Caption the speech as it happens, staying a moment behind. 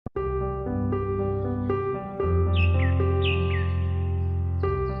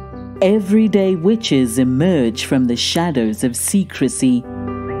everyday witches emerge from the shadows of secrecy.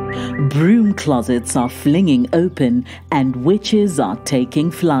 Broom closets are flinging open and witches are taking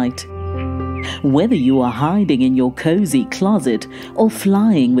flight. Whether you are hiding in your cozy closet or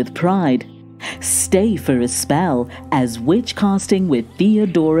flying with pride, stay for a spell as Witchcasting with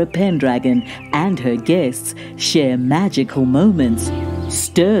Theodora Pendragon and her guests share magical moments,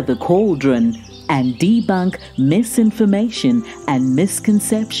 stir the cauldron, and debunk misinformation and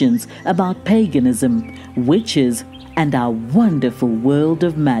misconceptions about paganism, witches, and our wonderful world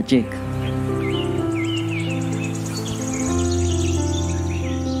of magic.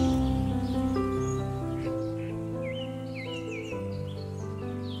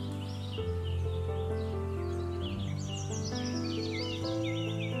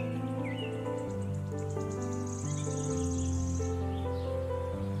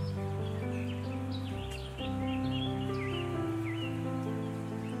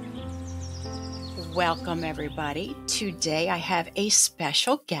 Welcome, everybody. Today I have a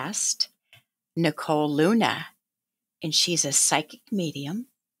special guest, Nicole Luna, and she's a psychic medium,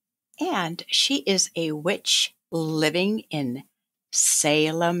 and she is a witch living in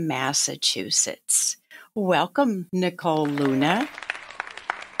Salem, Massachusetts. Welcome, Nicole Luna.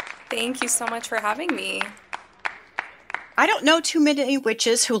 Thank you so much for having me. I don't know too many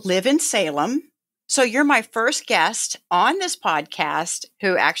witches who live in Salem. So you're my first guest on this podcast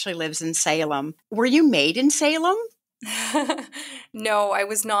who actually lives in Salem. Were you made in Salem? No, I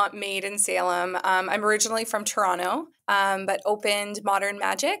was not made in Salem. I'm originally from Toronto, but opened Modern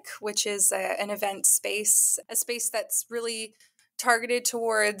Magic, which is an event space, a space that's really targeted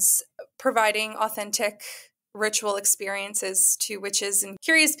towards providing authentic ritual experiences to witches and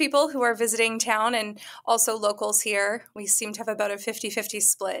curious people who are visiting town and also locals here. We seem to have about a 50-50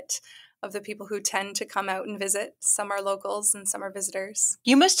 split of the people who tend to come out and visit. Some are locals and some are visitors.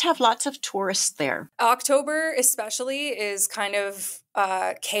 You must have lots of tourists there. October especially is kind of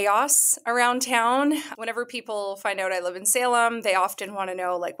chaos around town. Whenever people find out I live in Salem, they often want to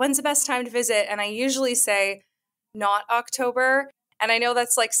know, like, when's the best time to visit? And I usually say not October. And I know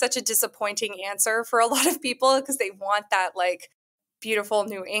that's like such a disappointing answer for a lot of people because they want that like beautiful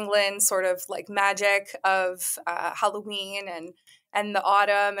New England sort of like magic of Halloween and the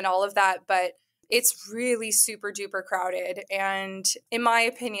autumn and all of that, but it's really super duper crowded. And in my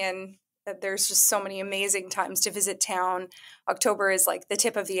opinion, that there's just so many amazing times to visit town. October is like the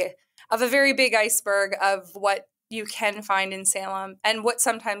tip of a very big iceberg of what you can find in Salem. And what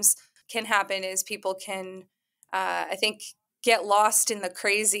sometimes can happen is people can, I think, get lost in the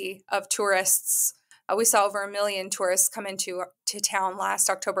crazy of tourists. We saw over 1 million tourists come into town last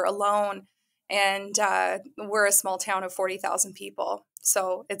October alone. And we're a small town of 40,000 people.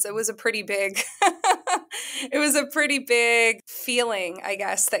 So it was a pretty big, it was a pretty big feeling, I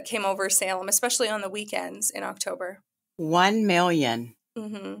guess, that came over Salem, especially on the weekends in October. 1 million.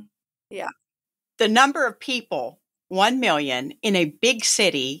 Mm-hmm. Yeah. The number of people, 1 million, in a big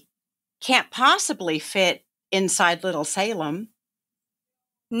city can't possibly fit inside little Salem.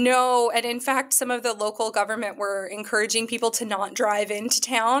 No, and in fact, some of the local government were encouraging people to not drive into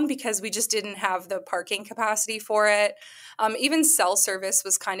town because we just didn't have the parking capacity for it. Even cell service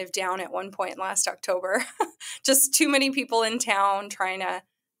was kind of down at one point last October. Just too many people in town trying to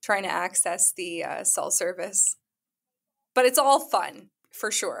access the cell service. But it's all fun. For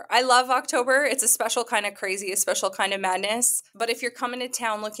sure. I love October. It's a special kind of crazy, a special kind of madness. But if you're coming to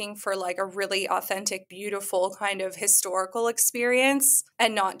town looking for like a really authentic, beautiful kind of historical experience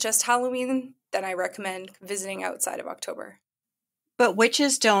and not just Halloween, then I recommend visiting outside of October. But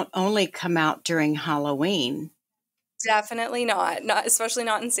witches don't only come out during Halloween. Definitely not. Especially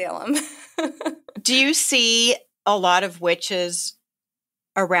not in Salem. Do you see a lot of witches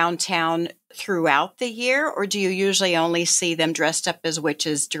around town throughout the year, or do you usually only see them dressed up as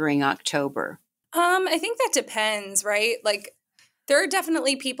witches during October? I think that depends, right? Like, there are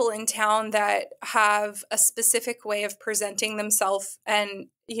definitely people in town that have a specific way of presenting themselves, and,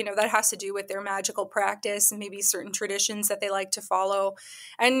 you know, that has to do with their magical practice and maybe certain traditions that they like to follow.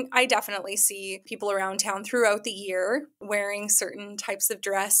 And I definitely see people around town throughout the year wearing certain types of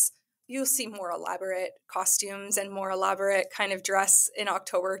dress. You'll see more elaborate costumes and more elaborate kind of dress in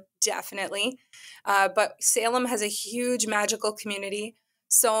October, definitely. But Salem has a huge magical community.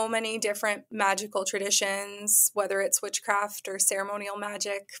 So many different magical traditions, whether it's witchcraft or ceremonial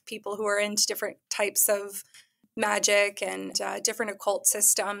magic, people who are into different types of magic and different occult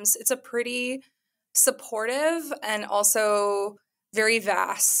systems. It's a pretty supportive and also very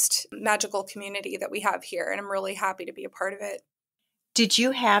vast magical community that we have here. And I'm really happy to be a part of it. Did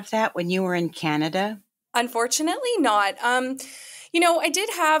you have that when you were in Canada? Unfortunately not. I did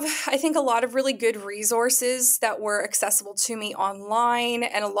have, I think, a lot of really good resources that were accessible to me online,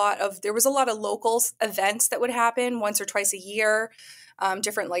 and there was a lot of local events that would happen once or twice a year,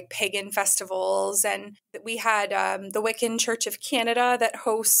 different like pagan festivals. And we had the Wiccan Church of Canada that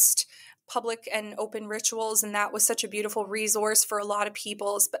hosts public and open rituals, and that was such a beautiful resource for a lot of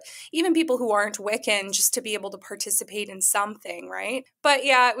people, but even people who aren't Wiccan, just to be able to participate in something, right? But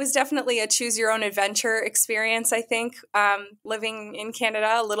yeah, it was definitely a choose your own adventure experience, I think. Living in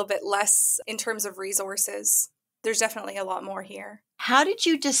Canada, a little bit less in terms of resources. There's definitely a lot more here. How did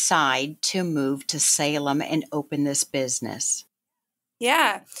you decide to move to Salem and open this business?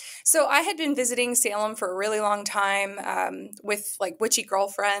 Yeah. So I had been visiting Salem for a really long time with like witchy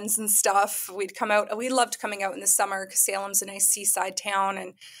girlfriends and stuff. We'd come out, we loved coming out in the summer because Salem's a nice seaside town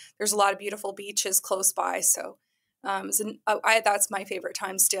and there's a lot of beautiful beaches close by. So that's my favorite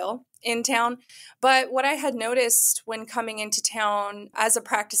time still in town. But what I had noticed when coming into town as a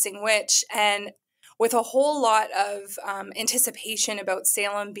practicing witch, and with a whole lot of anticipation about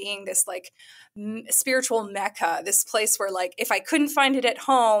Salem being this like spiritual mecca, this place where like if I couldn't find it at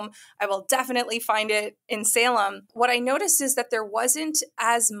home, I will definitely find it in Salem. What I noticed is that there wasn't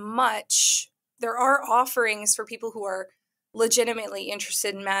as much. There are offerings for people who are legitimately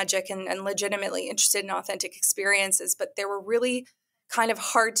interested in magic and legitimately interested in authentic experiences, but they were really kind of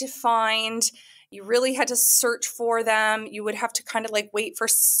hard to find. You really had to search for them. You would have to kind of like wait for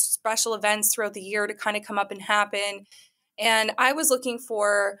special events throughout the year to kind of come up and happen. And I was looking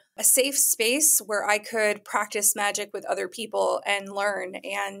for a safe space where I could practice magic with other people and learn,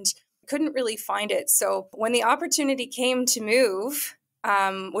 and couldn't really find it. So when the opportunity came to move,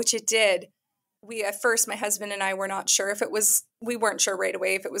 which it did, at first, my husband and I were not sure we weren't sure right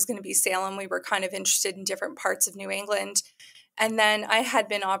away if it was going to be Salem. We were kind of interested in different parts of New England. And then I had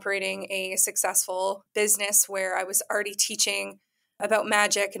been operating a successful business where I was already teaching about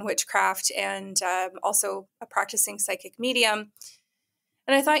magic and witchcraft, and also a practicing psychic medium.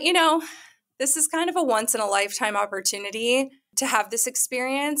 And I thought, this is kind of a once in a lifetime opportunity to have this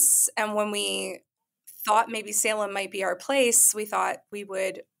experience. And when we thought maybe Salem might be our place, we thought we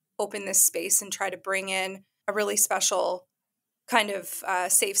would open this space and try to bring in a really special kind of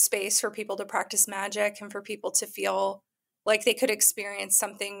safe space for people to practice magic and for people to feel like they could experience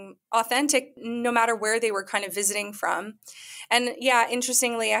something authentic no matter where they were kind of visiting from. And yeah,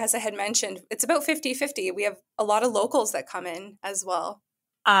 interestingly, as I had mentioned, it's about 50-50. We have a lot of locals that come in as well.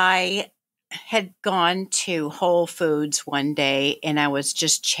 I had gone to Whole Foods one day and I was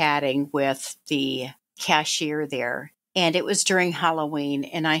just chatting with the cashier there. And it was during Halloween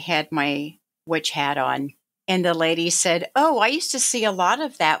and I had my witch hat on. And the lady said, "Oh, I used to see a lot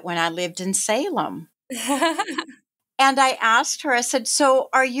of that when I lived in Salem." And I asked her, I said, "So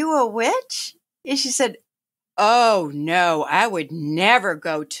are you a witch?" And she said, "Oh, no, I would never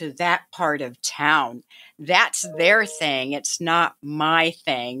go to that part of town. That's their thing. It's not my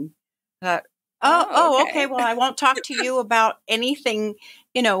thing." Okay. Well, I won't talk to you about anything,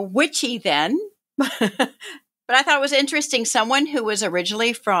 witchy then. But I thought it was interesting. Someone who was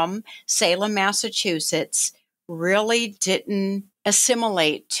originally from Salem, Massachusetts, really didn't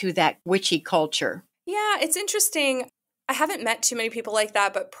assimilate to that witchy culture. Yeah, it's interesting. I haven't met too many people like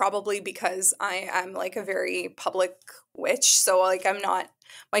that, but probably because I am like a very public witch. So like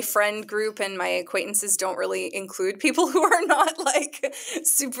my friend group and my acquaintances don't really include people who are not like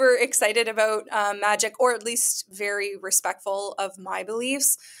super excited about magic, or at least very respectful of my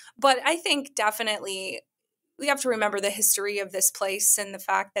beliefs. But I think definitely we have to remember the history of this place and the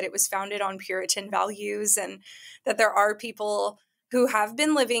fact that it was founded on Puritan values, and that there are people who have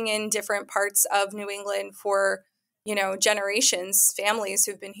been living in different parts of New England for, generations, families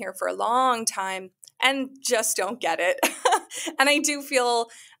who've been here for a long time and just don't get it. And I do feel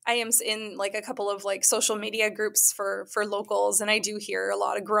I am in like a couple of like social media groups for locals, and I do hear a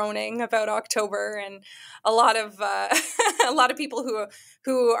lot of groaning about October, and a lot of a lot of people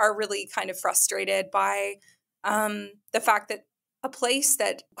who are really kind of frustrated by the fact that a place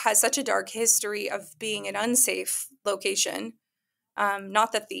that has such a dark history of being an unsafe location,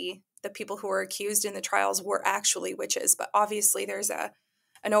 not that the people who were accused in the trials were actually witches, but obviously there's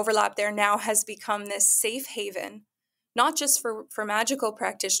an overlap there, now has become this safe haven, not just for magical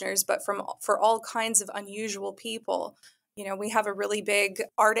practitioners, but for all kinds of unusual people. We have a really big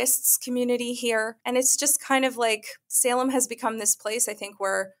artists community here, and it's just kind of like Salem has become this place, I think,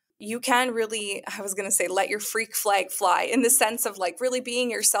 where you can really, I was going to say, let your freak flag fly, in the sense of like really being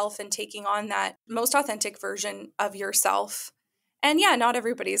yourself and taking on that most authentic version of yourself. And yeah, not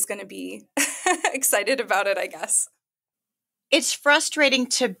everybody is going to be excited about it, I guess. It's frustrating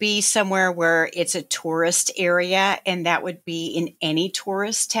to be somewhere where it's a tourist area, and that would be in any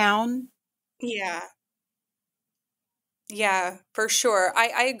tourist town. Yeah. Yeah, for sure.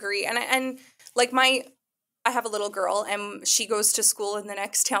 I agree. And like I have a little girl and she goes to school in the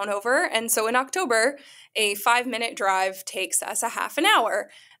next town over. And so in October, a 5-minute drive takes us a half an hour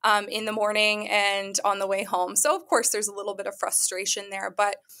in the morning and on the way home. So of course there's a little bit of frustration there,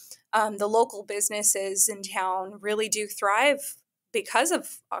 but the local businesses in town really do thrive because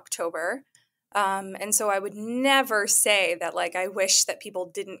of October. And so I would never say that, like, I wish that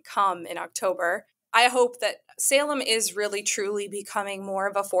people didn't come in October. I hope that Salem is really truly becoming more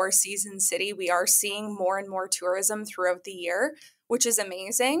of a four-season city. We are seeing more and more tourism throughout the year, which is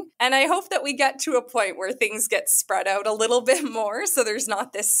amazing. And I hope that we get to a point where things get spread out a little bit more so there's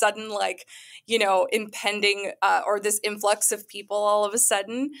not this sudden, like, impending or this influx of people all of a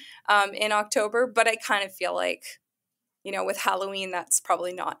sudden in October. But I kind of feel like, with Halloween, that's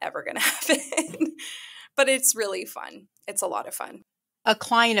probably not ever going to happen. But it's really fun. It's a lot of fun. A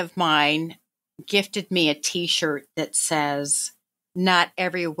client of mine gifted me a T-shirt that says, "Not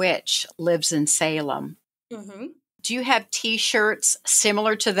every witch lives in Salem." Mm-hmm. Do you have T-shirts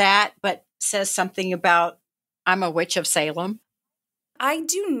similar to that, but says something about, "I'm a witch of Salem"? I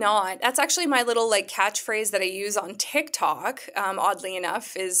do not. That's actually my little like catchphrase that I use on TikTok. Oddly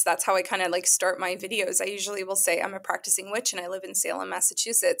enough, that's how I kind of like start my videos. I usually will say I'm a practicing witch and I live in Salem,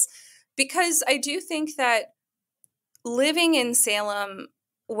 Massachusetts, because I do think that living in Salem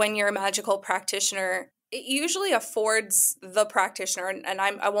when you're a magical practitioner, it usually affords the practitioner, and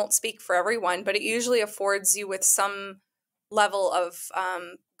I won't speak for everyone, but it usually affords you with some level of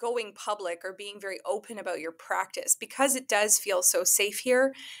going public or being very open about your practice, because it does feel so safe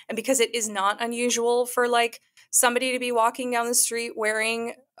here, and because it is not unusual for like somebody to be walking down the street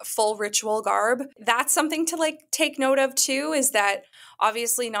wearing full ritual garb. That's something to like take note of too, is that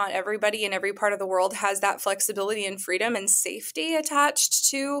obviously not everybody in every part of the world has that flexibility and freedom and safety attached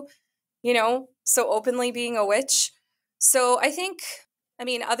to, so openly being a witch. So I think,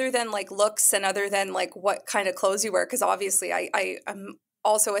 other than like looks and other than like what kind of clothes you wear, because obviously I'm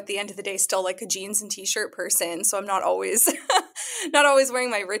also at the end of the day still like a jeans and t-shirt person, so I'm not always not always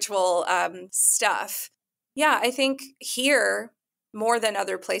wearing my ritual stuff. Yeah, I think here more than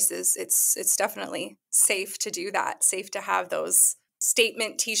other places, it's definitely safe to do that, safe to have those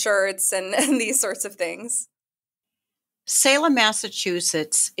statement t-shirts and these sorts of things. Salem,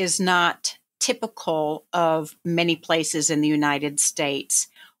 Massachusetts is not typical of many places in the United States.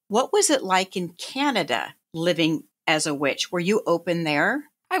 What was it like in Canada living as a witch? Were you open there?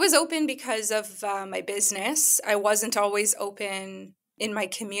 I was open because of my business. I wasn't always open in my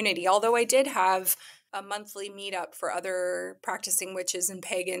community, although I did have a monthly meetup for other practicing witches and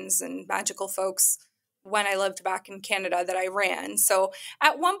pagans and magical folks when I lived back in Canada that I ran. So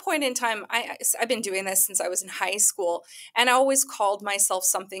at one point in time, I've been doing this since I was in high school, and I always called myself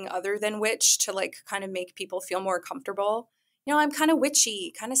something other than witch to like kind of make people feel more comfortable. I'm kind of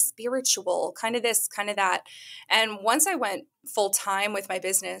witchy, kind of spiritual, kind of this, kind of that. And once I went full time with my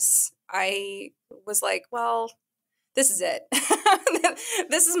business, I was like, well, this is it.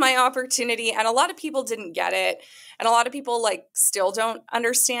 This is my opportunity. And a lot of people didn't get it. And a lot of people like still don't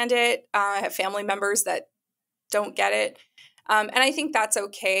understand it. I have family members that don't get it. And I think that's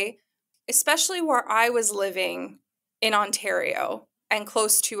okay, especially where I was living in Ontario and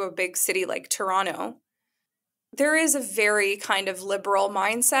close to a big city like Toronto. There is a very kind of liberal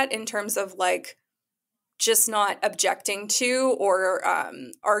mindset in terms of like just not objecting to or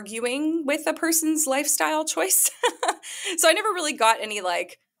arguing with a person's lifestyle choice. So I never really got any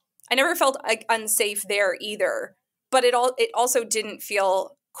I never felt like unsafe there either. But it also didn't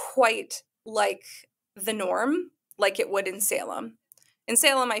feel quite like the norm like it would in Salem. In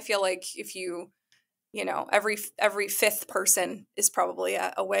Salem, I feel like if every fifth person is probably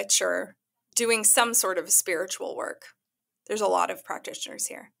a witch or doing some sort of spiritual work. There's a lot of practitioners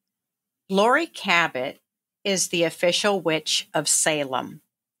here. Lori Cabot is the official witch of Salem.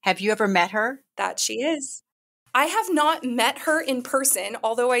 Have you ever met her? That she is. I have not met her in person,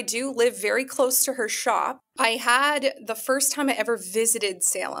 although I do live very close to her shop. I had, the first time I ever visited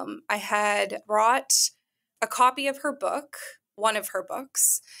Salem, I had brought a copy of her book, one of her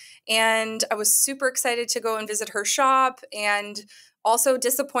books, and I was super excited to go and visit her shop. And also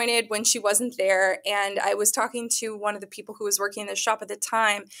disappointed when she wasn't there. And I was talking to one of the people who was working in the shop at the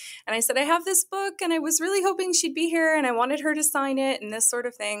time. And I said, I have this book and I was really hoping she'd be here and I wanted her to sign it and this sort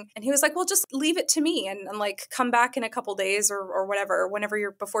of thing. And he was like, well, just leave it to me and like come back in a couple days or whatever,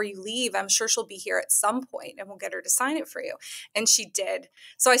 whenever before you leave. I'm sure she'll be here at some point and we'll get her to sign it for you. And she did.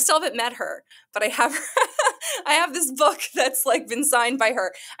 So I still haven't met her, but I have I have this book that's like been signed by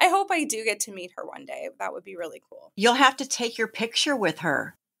her. I hope I do get to meet her one day. That would be really cool. You'll have to take your picture with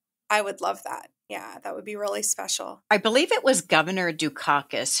her. I would love that. Yeah, that would be really special. I believe it was Governor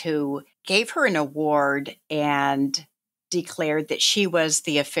Dukakis who gave her an award and declared that she was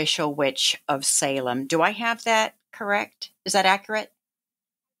the official witch of Salem. Do I have that correct? Is that accurate?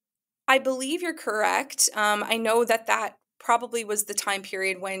 I believe you're correct. I know that probably was the time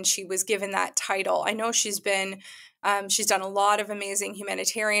period when she was given that title. I know she's done a lot of amazing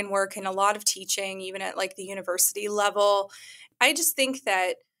humanitarian work and a lot of teaching, even at like the university level. I just think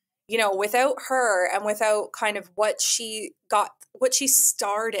that, you know, without her and without kind of what she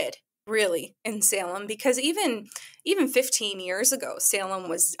started really in Salem, because even 15 years ago, Salem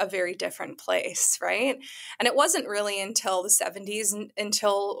was a very different place, right? And it wasn't really until the 70s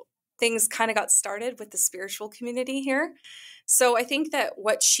until things kind of got started with the spiritual community here. So I think that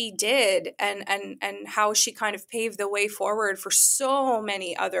what she did and how she kind of paved the way forward for so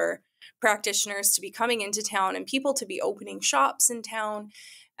many other practitioners to be coming into town and people to be opening shops in town,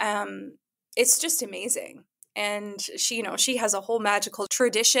 it's just amazing. And she has a whole magical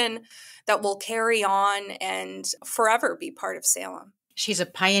tradition that will carry on and forever be part of Salem. She's a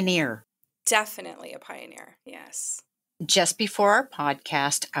pioneer. Definitely a pioneer, yes. Just before our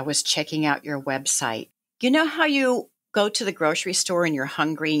podcast, I was checking out your website. You know how you go to the grocery store and you're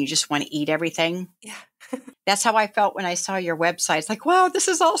hungry and you just want to eat everything? Yeah. That's how I felt when I saw your website. It's like, wow, this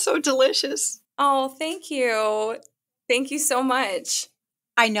is all so delicious. Oh, thank you. Thank you so much.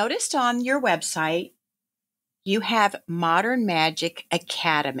 I noticed on your website, you have Modern Magic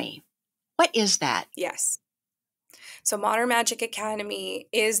Academy. What is that? Yes. So Modern Magic Academy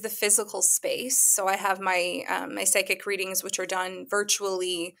is the physical space. So I have my my psychic readings, which are done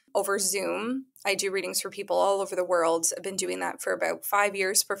virtually over Zoom. I do readings for people all over the world. I've been doing that for about 5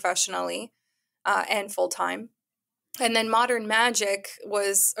 years professionally and full-time. And then Modern Magic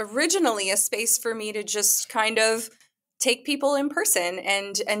was originally a space for me to just kind of take people in person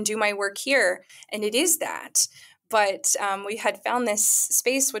and do my work here. And it is that. But we had found this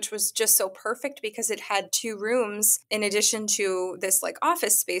space, which was just so perfect because it had 2 rooms in addition to this like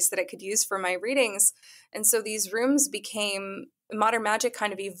office space that I could use for my readings. And so these rooms Modern Magic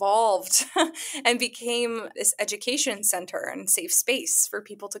kind of evolved and became this education center and safe space for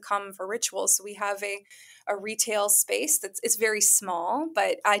people to come for rituals. So we have a retail space it's very small,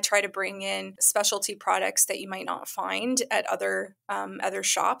 but I try to bring in specialty products that you might not find at other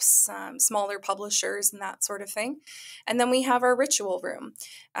shops, smaller publishers and that sort of thing. And then we have our ritual room,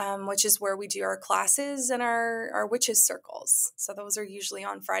 which is where we do our classes and our witches circles. So those are usually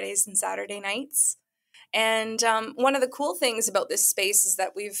on Fridays and Saturday nights. And one of the cool things about this space is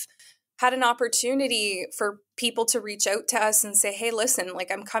that we've had an opportunity for people to reach out to us and say, hey, listen,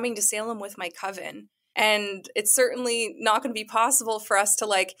 like I'm coming to Salem with my coven. And it's certainly not going to be possible for us to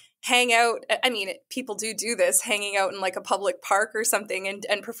like hang out. I mean, people do this, hanging out in like a public park or something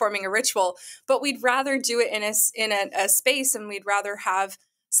and performing a ritual. But we'd rather do it in a space, and we'd rather have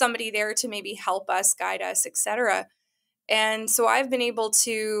somebody there to maybe help us, guide us, etc. And so I've been able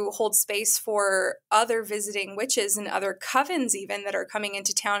to hold space for other visiting witches and other covens even that are coming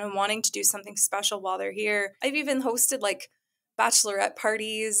into town and wanting to do something special while they're here. I've even hosted like bachelorette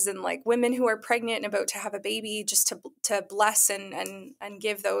parties and like women who are pregnant and about to have a baby just to bless and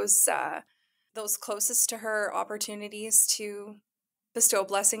give those closest to her opportunities to bestow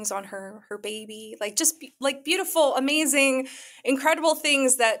blessings on her baby, like just like beautiful, amazing, incredible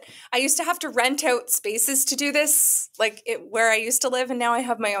things that I used to have to rent out spaces to do this, like where I used to live, and now I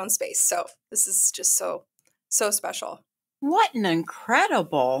have my own space. So this is just so special. What an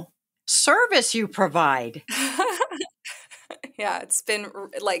incredible service you provide. Yeah, it's been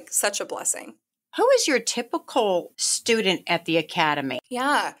like such a blessing. Who is your typical student at the academy?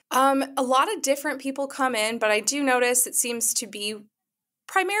 Yeah, a lot of different people come in, but I do notice it seems to be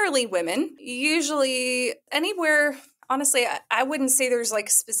primarily women, usually anywhere. Honestly, I wouldn't say there's like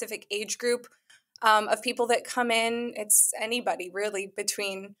a specific age group of people that come in. It's anybody really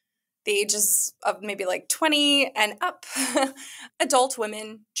between the ages of maybe like 20 and up. Adult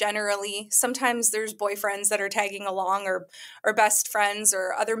women generally. Sometimes there's boyfriends that are tagging along or best friends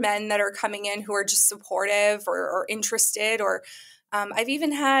or other men that are coming in who are just supportive or interested. Or I've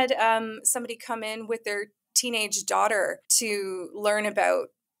even had somebody come in with their teenage daughter to learn about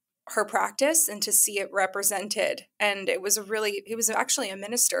her practice and to see it represented. And he was actually a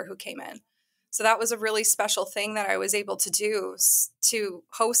minister who came in. So that was a really special thing that I was able to do, to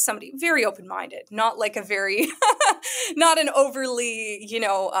host somebody very open-minded, not like a very, not an overly,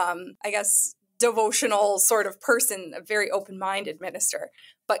 I guess, devotional sort of person, a very open-minded minister,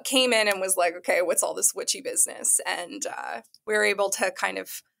 but came in and was like, okay, what's all this witchy business? And we were able to kind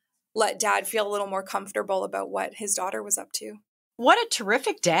of let Dad feel a little more comfortable about what his daughter was up to. What a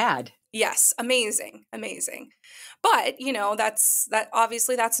terrific dad. Yes, amazing. But,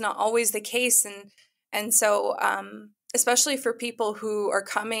 obviously that's not always the case. And so, especially for people who are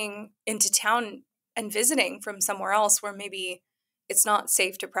coming into town and visiting from somewhere else where maybe it's not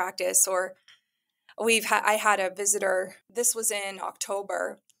safe to practice, or I had a visitor, this was in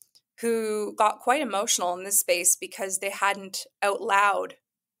October, who got quite emotional in this space because they hadn't out loud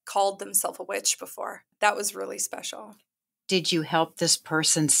called themselves a witch before. That was really special. Did you help this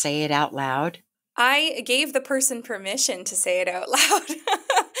person say it out loud? I gave the person permission to say it out loud,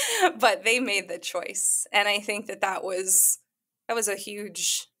 but they made the choice. And I think that was a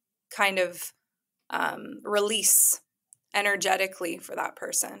huge kind of release energetically for that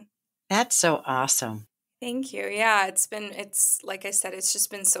person. That's so awesome. Thank you. Yeah, it's like I said, it's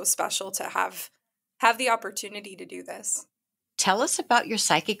just been so special to have the opportunity to do this. Tell us about your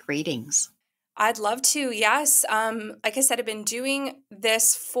psychic readings. I'd love to. Yes. Like I said, I've been doing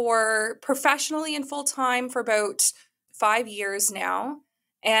this for professionally and full time for about 5 years now.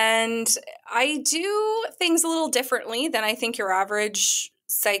 And I do things a little differently than I think your average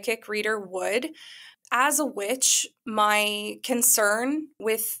psychic reader would. As a witch, my concern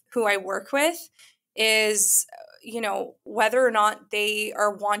with who I work with is, whether or not they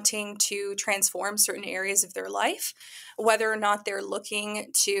are wanting to transform certain areas of their life, whether or not they're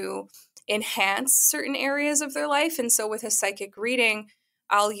looking to enhance certain areas of their life. And so with a psychic reading,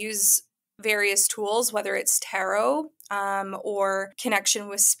 I'll use various tools, whether it's tarot or connection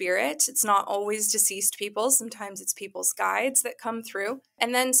with spirit. It's not always deceased people. Sometimes it's people's guides that come through.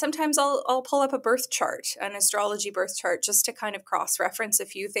 And then sometimes I'll pull up a birth chart, an astrology birth chart, just to kind of cross-reference a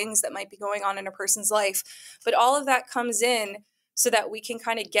few things that might be going on in a person's life. But all of that comes in so that we can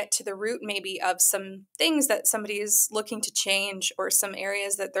kind of get to the root maybe of some things that somebody is looking to change or some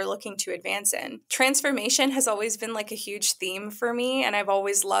areas that they're looking to advance in. Transformation has always been like a huge theme for me, and I've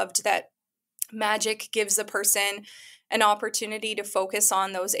always loved that magic gives a person an opportunity to focus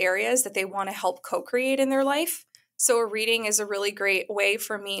on those areas that they want to help co-create in their life. So a reading is a really great way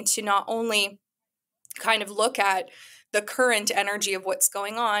for me to not only kind of look at the current energy of what's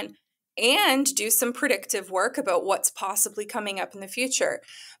going on, and do some predictive work about what's possibly coming up in the future.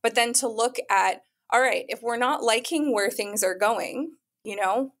 But then to look at, all right, if we're not liking where things are going,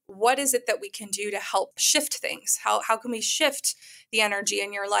 what is it that we can do to help shift things? How can we shift the energy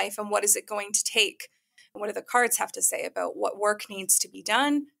in your life, and what is it going to take? And what do the cards have to say about what work needs to be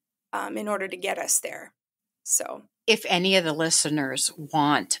done in order to get us there? So if any of the listeners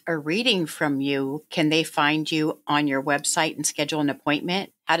want a reading from you, can they find you on your website and schedule an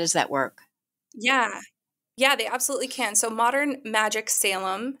appointment? How does that work? Yeah, they absolutely can. So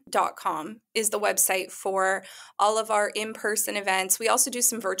modernmagicsalem.com is the website for all of our in-person events. We also do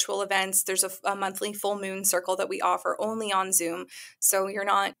some virtual events. There's a monthly full moon circle that we offer only on Zoom. So you're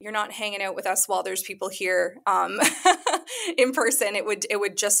not hanging out with us while there's people here in person. It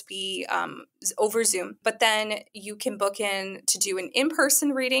would just be over Zoom. But then you can book in to do an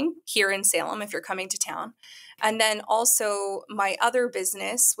in-person reading here in Salem if you're coming to town. And then also my other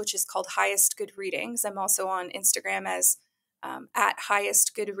business, which is called Highest Good Readings. I'm also on Instagram as at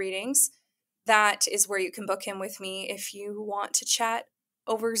Highest Good Readings. That is where you can book in with me if you want to chat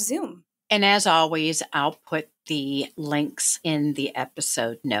over Zoom. And as always, I'll put the links in the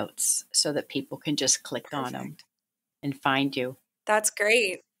episode notes so that people can just click on them and find you. That's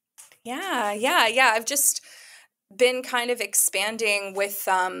great. Yeah. I've just been kind of expanding with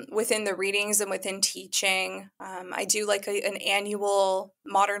within the readings and within teaching. I do like an annual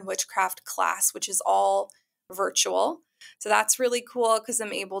modern witchcraft class, which is all virtual. So that's really cool because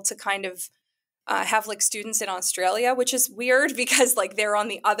I'm able to kind of have like students in Australia, which is weird because like they're on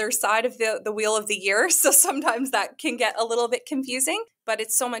the other side of the wheel of the year. So sometimes that can get a little bit confusing, but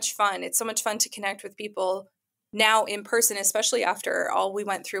it's so much fun. It's so much fun to connect with people now in person, especially after all we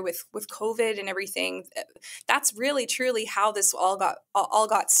went through with COVID and everything. That's really truly how this all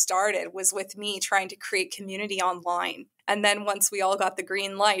got started, was with me trying to create community online. And then once we all got the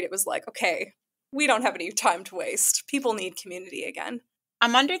green light, it was like, okay, we don't have any time to waste. People need community again.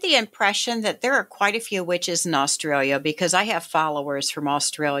 I'm under the impression that there are quite a few witches in Australia because I have followers from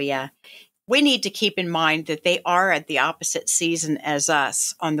Australia, we need to keep in mind that they are at the opposite season as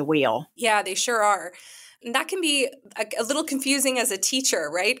us on the wheel. Yeah, they sure are. And that can be a little confusing as a teacher,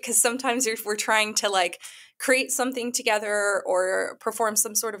 right? Because sometimes we're trying to like create something together or perform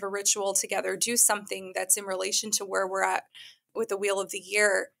some sort of a ritual together, do something that's in relation to where we're at with the wheel of the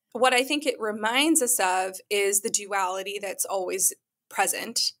year. What I think it reminds us of is the duality that's always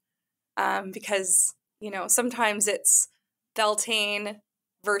present. Because, sometimes it's Beltane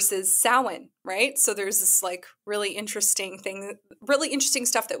versus Samhain, right? So there's this like really interesting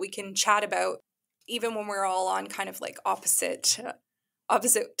stuff that we can chat about, even when we're all on kind of like opposite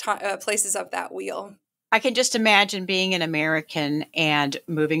places of that wheel. I can just imagine being an American and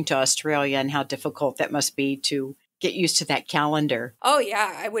moving to Australia and how difficult that must be to get used to that calendar. Oh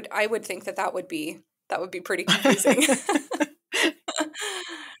yeah, I would think that would be pretty confusing.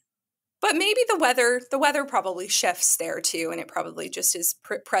 But maybe the weather probably shifts there too, and it probably just is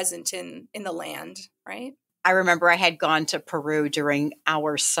present in the land, right? I remember I had gone to Peru during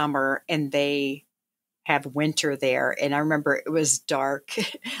our summer, and they have winter there. And I remember it was dark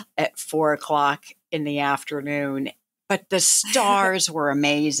at 4:00 in the afternoon, but the stars were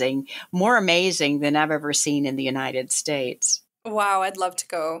amazing, more amazing than I've ever seen in the United States. Wow, I'd love to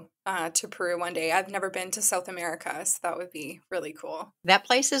go to Peru one day. I've never been to South America, so that would be really cool. That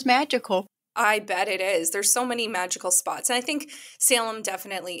place is magical. I bet it is. There's so many magical spots. And I think Salem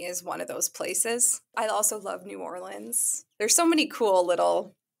definitely is one of those places. I also love New Orleans. There's so many cool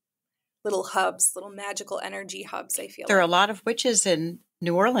little hubs, little magical energy hubs, I feel There are like. a lot of witches in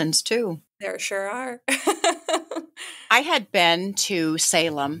New Orleans, too. There sure are. I had been to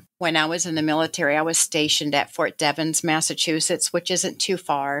Salem when I was in the military. I was stationed at Fort Devens, Massachusetts, which isn't too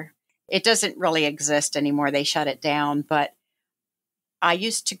far. It doesn't really exist anymore. They shut it down. But I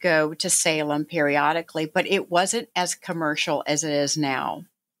used to go to Salem periodically, but it wasn't as commercial as it is now.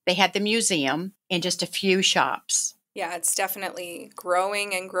 They had the museum and just a few shops. Yeah, it's definitely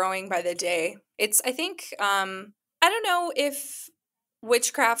growing and growing by the day. I think, I don't know if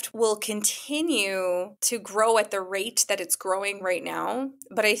witchcraft will continue to grow at the rate that it's growing right now.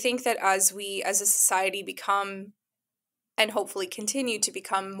 But I think that as we, as a society, become and hopefully continue to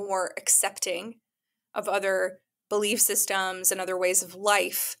become more accepting of other belief systems and other ways of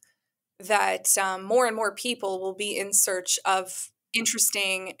life, that more and more people will be in search of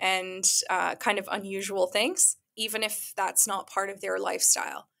interesting and kind of unusual things, even if that's not part of their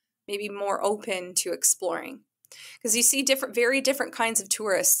lifestyle, maybe more open to exploring. Because you see very different kinds of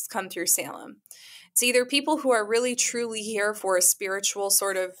tourists come through Salem. It's either people who are really truly here for a spiritual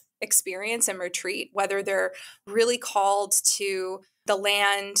sort of experience and retreat, whether they're really called to the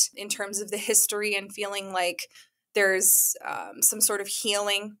land in terms of the history and feeling like there's some sort of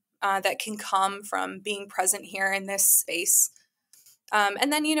healing that can come from being present here in this space.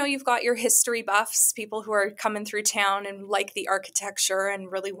 And then, you've got your history buffs, people who are coming through town and like the architecture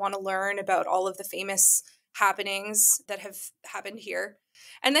and really want to learn about all of the famous happenings that have happened here.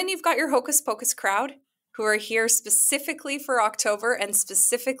 And then you've got your hocus pocus crowd who are here specifically for October and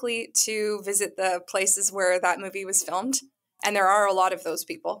specifically to visit the places where that movie was filmed. And there are a lot of those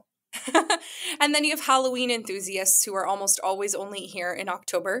people. And then you have Halloween enthusiasts who are almost always only here in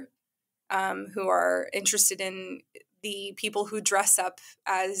October, who are interested in the people who dress up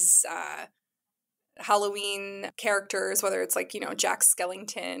as Halloween characters, whether it's like, Jack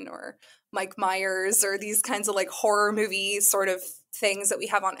Skellington or Mike Myers or these kinds of like horror movie sort of things that we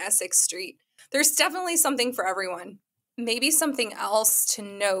have on Essex Street. There's definitely something for everyone. Maybe something else to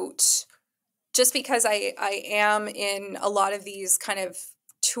note, just because I am in a lot of these kind of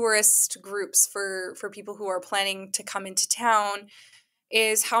tourist groups for people who are planning to come into town,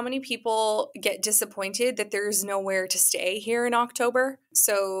 is how many people get disappointed that there's nowhere to stay here in October.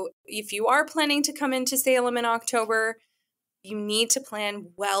 So if you are planning to come into Salem in October, you need to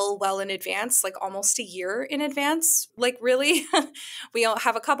plan well in advance, like almost a year in advance. Like really, we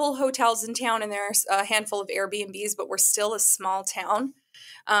have a couple hotels in town and there's a handful of Airbnbs, but we're still a small town.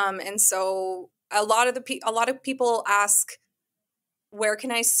 And so a lot of people ask, where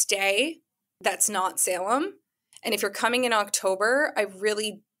can I stay that's not Salem? And if you're coming in October, I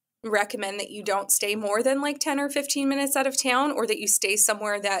really recommend that you don't stay more than like 10 or 15 minutes out of town, or that you stay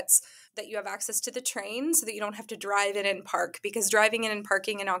somewhere that you have access to the train so that you don't have to drive in and park, because driving in and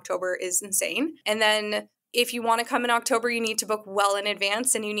parking in October is insane. And then if you want to come in October, you need to book well in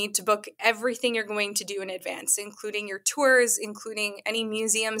advance, and you need to book everything you're going to do in advance, including your tours, including any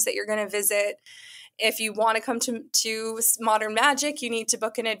museums that you're going to visit. If you want to come to Modern Magic, you need to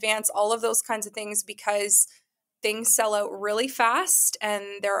book in advance, all of those kinds of things, because things sell out really fast, and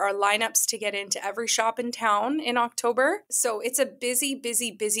there are lineups to get into every shop in town in October. So it's a busy,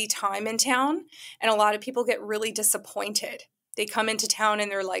 busy, busy time in town, and a lot of people get really disappointed. They come into town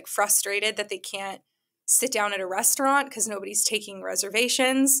and they're like frustrated that they can't sit down at a restaurant because nobody's taking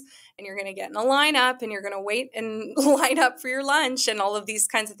reservations, and you're going to get in a lineup and you're going to wait and line up for your lunch and all of these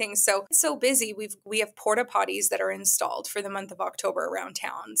kinds of things. So it's so busy. We have porta potties that are installed for the month of October around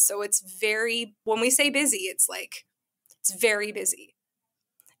town. So it's very, when we say busy, it's like, it's very busy.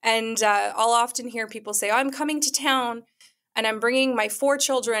 And I'll often hear people say, oh, I'm coming to town and I'm bringing my 4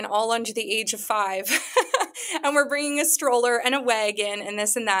 children all under the age of 5 and we're bringing a stroller and a wagon and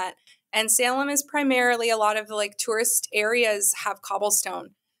this and that. And Salem is primarily, a lot of the like tourist areas have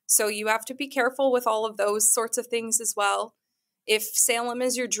cobblestone. So you have to be careful with all of those sorts of things as well. If Salem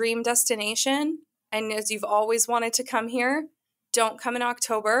is your dream destination and as you've always wanted to come here, don't come in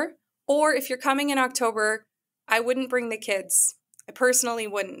October. Or if you're coming in October, I wouldn't bring the kids. I personally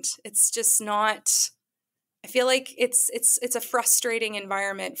wouldn't. It's just not, I feel like it's a frustrating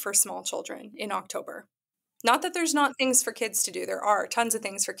environment for small children in October. Not that there's not things for kids to do. There are tons of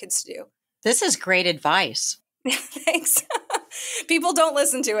things for kids to do. This is great advice. Thanks. People don't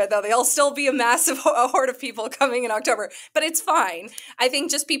listen to it, though. There'll still be a massive horde of people coming in October. But it's fine. I think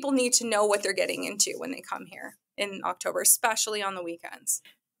just people need to know what they're getting into when they come here in October, especially on the weekends.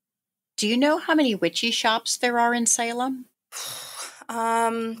 Do you know how many witchy shops there are in Salem?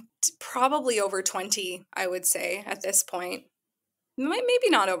 Probably over 20, I would say, at this point. Maybe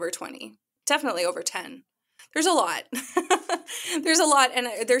not over 20. Definitely over 10. There's a lot. There's a lot,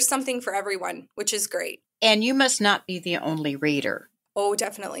 and there's something for everyone, which is great. And you must not be the only reader. Oh,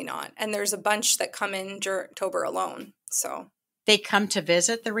 definitely not. And there's a bunch that come in during October alone. So they come to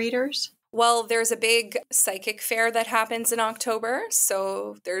visit the readers? Well, there's a big psychic fair that happens in October.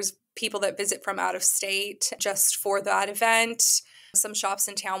 So there's people that visit from out of state just for that event. Some shops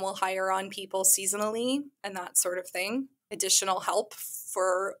in town will hire on people seasonally and that sort of thing. Additional help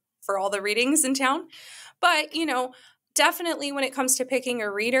for all the readings in town. But, you know, definitely when it comes to picking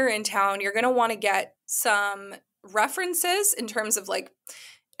a reader in town, you're going to want to get some references in terms of like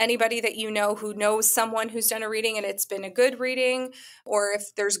anybody that you know who knows someone who's done a reading and it's been a good reading, or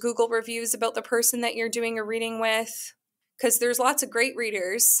if there's Google reviews about the person that you're doing a reading with, because there's lots of great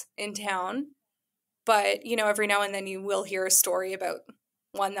readers in town. But, you know, every now and then you will hear a story about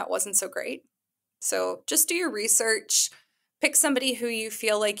one that wasn't so great. So just do your research. Pick somebody who you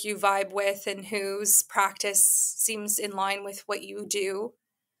feel like you vibe with and whose practice seems in line with what you do.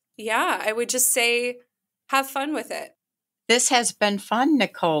 Yeah, I would just say have fun with it. This has been fun,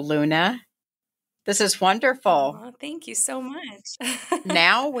 Nicole Luna. This is wonderful. Oh, thank you so much.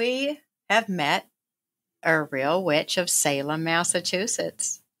 Now we have met a real witch of Salem,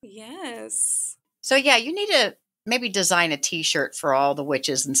 Massachusetts. Yes. So yeah, you need to maybe design a t-shirt for all the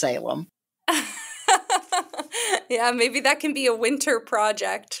witches in Salem. Yeah, maybe that can be a winter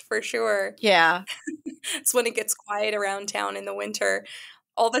project for sure. Yeah. It's when it gets quiet around town in the winter.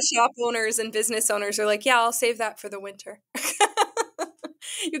 All the shop owners and business owners are like, yeah, I'll save that for the winter.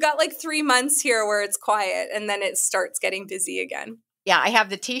 You got like 3 months here where it's quiet and then it starts getting busy again. Yeah, I have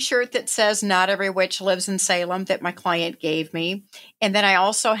the t-shirt that says not every witch lives in Salem that my client gave me. And then I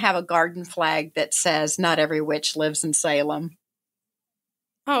also have a garden flag that says not every witch lives in Salem.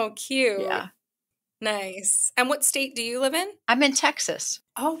 Oh, cute. Yeah. Nice. And what state do you live in? I'm in Texas.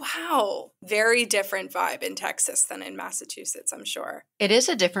 Oh, wow. Very different vibe in Texas than in Massachusetts, I'm sure. It is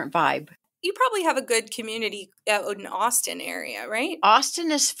a different vibe. You probably have a good community out in Austin area, right?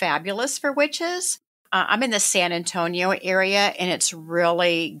 Austin is fabulous for witches. I'm in the San Antonio area, and it's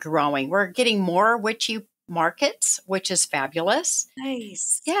really growing. We're getting more witchy markets, which is fabulous.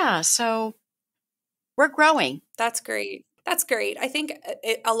 Nice. Yeah, so we're growing. That's great. That's great. I think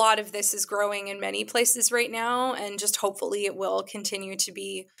a lot of this is growing in many places right now, and just hopefully it will continue to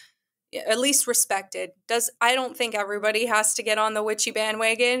be at least respected. I don't think everybody has to get on the witchy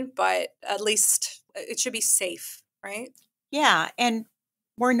bandwagon, but at least it should be safe, right? Yeah, and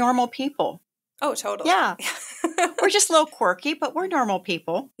we're normal people. Oh, totally. Yeah. We're just a little quirky, but we're normal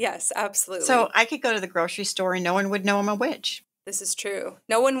people. Yes, absolutely. So I could go to the grocery store and no one would know I'm a witch. This is true.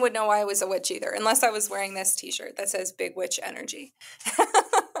 No one would know I was a witch either, unless I was wearing this t-shirt that says Big Witch Energy,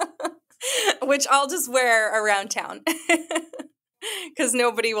 which I'll just wear around town because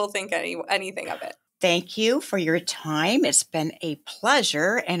nobody will think anything of it. Thank you for your time. It's been a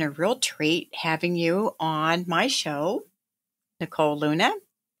pleasure and a real treat having you on my show, Nicole Luna.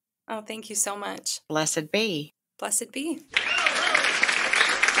 Oh, thank you so much. Blessed be. Blessed be.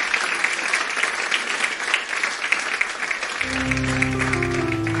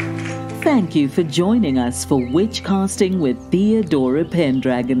 Thank you for joining us for Witchcasting with Theodora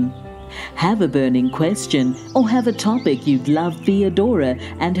Pendragon. Have a burning question or have a topic you'd love Theodora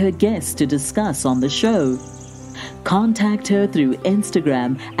and her guests to discuss on the show? Contact her through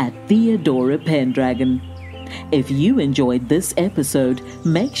Instagram at Theodora Pendragon. If you enjoyed this episode,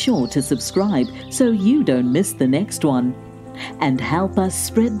 make sure to subscribe so you don't miss the next one. And help us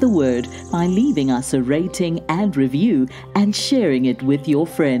spread the word by leaving us a rating and review and sharing it with your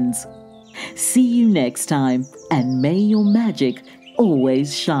friends. See you next time, and may your magic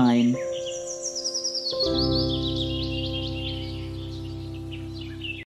always shine.